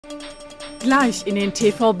Gleich in den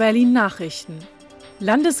TV Berlin Nachrichten.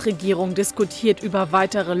 Landesregierung diskutiert über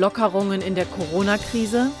weitere Lockerungen in der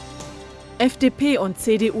Corona-Krise. FDP und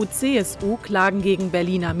CDU/CSU klagen gegen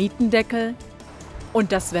Berliner Mietendeckel.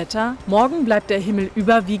 Und das Wetter: Morgen bleibt der Himmel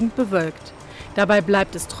überwiegend bewölkt. Dabei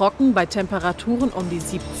bleibt es trocken bei Temperaturen um die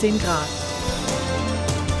 17 Grad.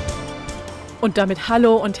 Und damit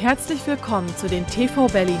hallo und herzlich willkommen zu den TV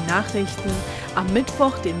Berlin Nachrichten am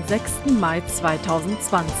Mittwoch, den 6. Mai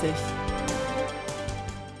 2020.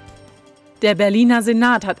 Der Berliner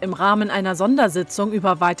Senat hat im Rahmen einer Sondersitzung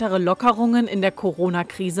über weitere Lockerungen in der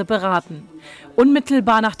Corona-Krise beraten.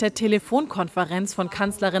 Unmittelbar nach der Telefonkonferenz von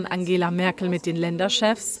Kanzlerin Angela Merkel mit den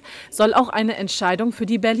Länderchefs soll auch eine Entscheidung für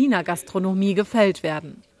die Berliner Gastronomie gefällt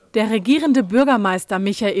werden. Der regierende Bürgermeister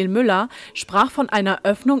Michael Müller sprach von einer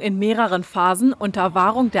Öffnung in mehreren Phasen unter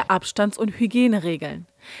Wahrung der Abstands- und Hygieneregeln.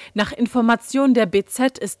 Nach Informationen der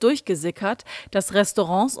BZ ist durchgesickert, dass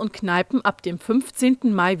Restaurants und Kneipen ab dem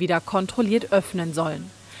 15. Mai wieder kontrolliert öffnen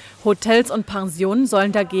sollen. Hotels und Pensionen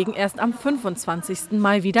sollen dagegen erst am 25.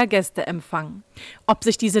 Mai wieder Gäste empfangen. Ob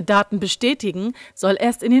sich diese Daten bestätigen, soll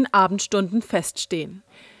erst in den Abendstunden feststehen.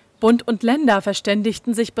 Bund und Länder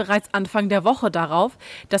verständigten sich bereits Anfang der Woche darauf,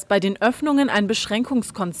 dass bei den Öffnungen ein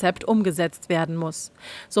Beschränkungskonzept umgesetzt werden muss.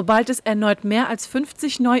 Sobald es erneut mehr als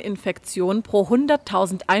 50 Neuinfektionen pro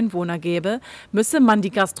 100.000 Einwohner gäbe, müsse man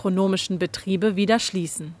die gastronomischen Betriebe wieder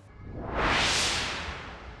schließen.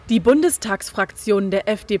 Die Bundestagsfraktionen der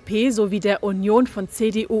FDP sowie der Union von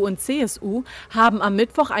CDU und CSU haben am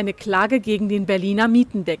Mittwoch eine Klage gegen den Berliner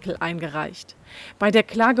Mietendeckel eingereicht. Bei der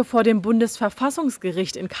Klage vor dem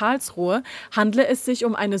Bundesverfassungsgericht in Karlsruhe handle es sich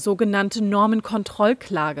um eine sogenannte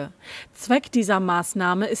Normenkontrollklage. Zweck dieser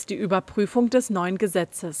Maßnahme ist die Überprüfung des neuen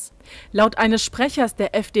Gesetzes. Laut eines Sprechers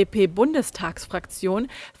der FDP-Bundestagsfraktion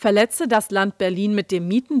verletze das Land Berlin mit dem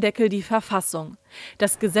Mietendeckel die Verfassung.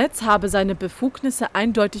 Das Gesetz habe seine Befugnisse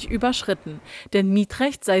eindeutig überschritten, denn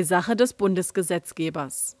Mietrecht sei Sache des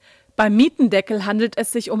Bundesgesetzgebers. Beim Mietendeckel handelt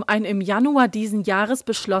es sich um ein im Januar diesen Jahres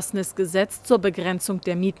beschlossenes Gesetz zur Begrenzung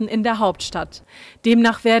der Mieten in der Hauptstadt.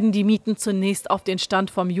 Demnach werden die Mieten zunächst auf den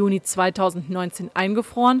Stand vom Juni 2019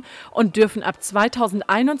 eingefroren und dürfen ab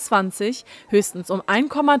 2021 höchstens um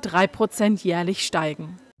 1,3% jährlich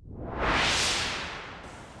steigen.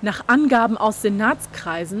 Nach Angaben aus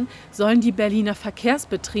Senatskreisen sollen die Berliner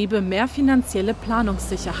Verkehrsbetriebe mehr finanzielle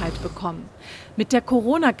Planungssicherheit bekommen. Mit der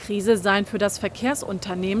Corona-Krise seien für das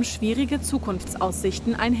Verkehrsunternehmen schwierige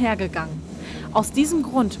Zukunftsaussichten einhergegangen. Aus diesem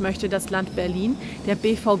Grund möchte das Land Berlin der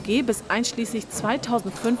BVG bis einschließlich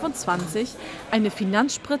 2025 eine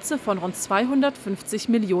Finanzspritze von rund 250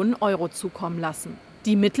 Millionen Euro zukommen lassen.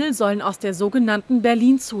 Die Mittel sollen aus der sogenannten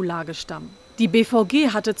Berlin-Zulage stammen. Die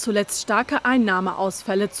BVG hatte zuletzt starke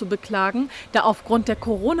Einnahmeausfälle zu beklagen, da aufgrund der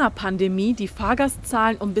Corona-Pandemie die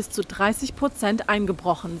Fahrgastzahlen um bis zu 30%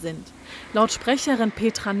 eingebrochen sind. Laut Sprecherin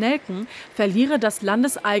Petra Nelken verliere das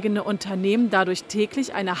landeseigene Unternehmen dadurch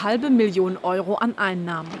täglich 1,5 Million Euro an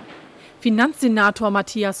Einnahmen. Finanzsenator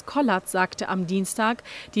Matthias Kollatz sagte am Dienstag,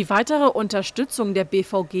 die weitere Unterstützung der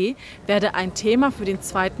BVG werde ein Thema für den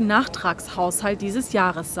zweiten Nachtragshaushalt dieses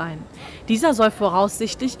Jahres sein. Dieser soll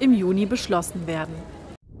voraussichtlich im Juni beschlossen werden.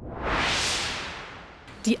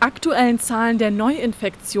 Die aktuellen Zahlen der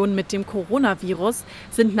Neuinfektionen mit dem Coronavirus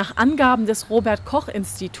sind nach Angaben des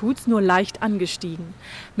Robert-Koch-Instituts nur leicht angestiegen.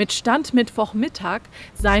 Mit Stand Mittwochmittag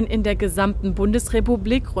seien in der gesamten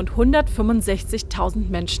Bundesrepublik rund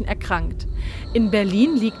 165.000 Menschen erkrankt. In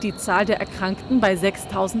Berlin liegt die Zahl der Erkrankten bei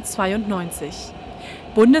 6.092.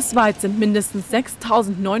 Bundesweit sind mindestens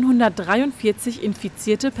 6.943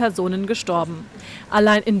 infizierte Personen gestorben.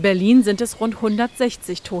 Allein in Berlin sind es rund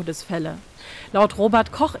 160 Todesfälle. Laut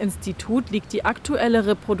Robert-Koch-Institut liegt die aktuelle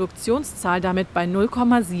Reproduktionszahl damit bei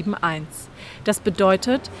 0,71. Das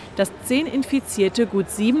bedeutet, dass 10 Infizierte gut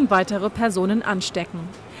 7 weitere Personen anstecken.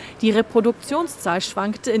 Die Reproduktionszahl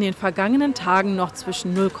schwankte in den vergangenen Tagen noch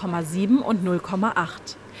zwischen 0,7 und 0,8.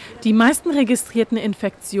 Die meisten registrierten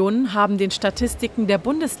Infektionen haben den Statistiken der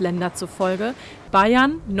Bundesländer zufolge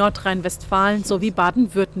Bayern, Nordrhein-Westfalen sowie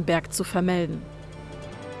Baden-Württemberg zu vermelden.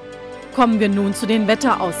 Kommen wir nun zu den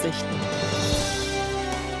Wetteraussichten.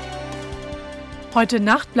 Heute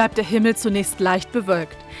Nacht bleibt der Himmel zunächst leicht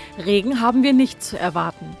bewölkt. Regen haben wir nicht zu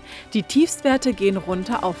erwarten. Die Tiefstwerte gehen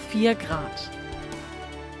runter auf 4 Grad.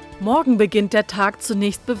 Morgen beginnt der Tag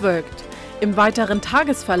zunächst bewölkt. Im weiteren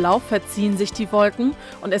Tagesverlauf verziehen sich die Wolken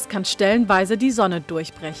und es kann stellenweise die Sonne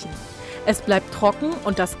durchbrechen. Es bleibt trocken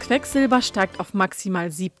und das Quecksilber steigt auf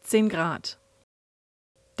maximal 17 Grad.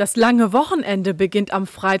 Das lange Wochenende beginnt am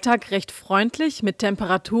Freitag recht freundlich mit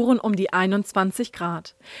Temperaturen um die 21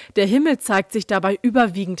 Grad. Der Himmel zeigt sich dabei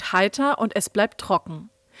überwiegend heiter und es bleibt trocken.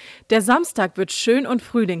 Der Samstag wird schön und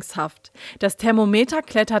frühlingshaft. Das Thermometer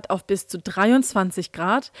klettert auf bis zu 23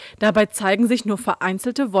 Grad. Dabei zeigen sich nur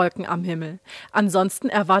vereinzelte Wolken am Himmel. Ansonsten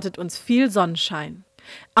erwartet uns viel Sonnenschein.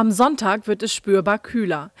 Am Sonntag wird es spürbar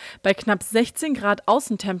kühler. Bei knapp 16 Grad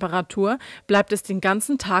Außentemperatur bleibt es den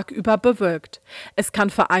ganzen Tag über bewölkt. Es kann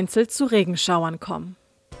vereinzelt zu Regenschauern kommen.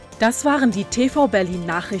 Das waren die TV Berlin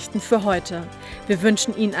Nachrichten für heute. Wir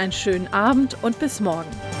wünschen Ihnen einen schönen Abend und bis morgen.